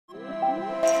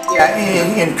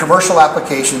In commercial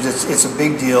applications, it's a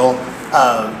big deal.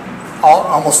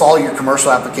 Almost all your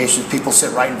commercial applications, people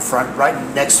sit right in front, right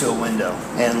next to a window,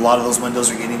 and a lot of those windows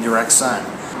are getting direct sun.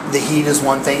 The heat is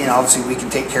one thing, and obviously we can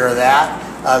take care of that.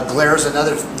 Glare is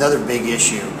another big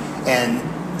issue, and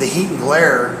the heat and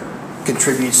glare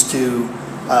contributes to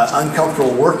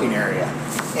uncomfortable working area.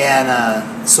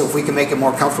 And so if we can make it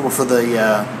more comfortable for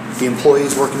the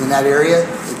employees working in that area,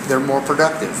 they're more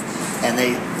productive, and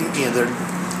they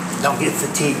don't get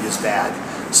fatigued as bad.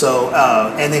 So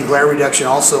and then glare reduction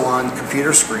also on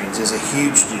computer screens is a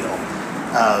huge deal.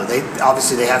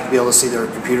 Obviously they have to be able to see their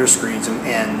computer screens,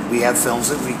 and we have films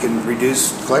that we can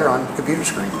reduce glare on computer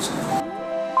screens.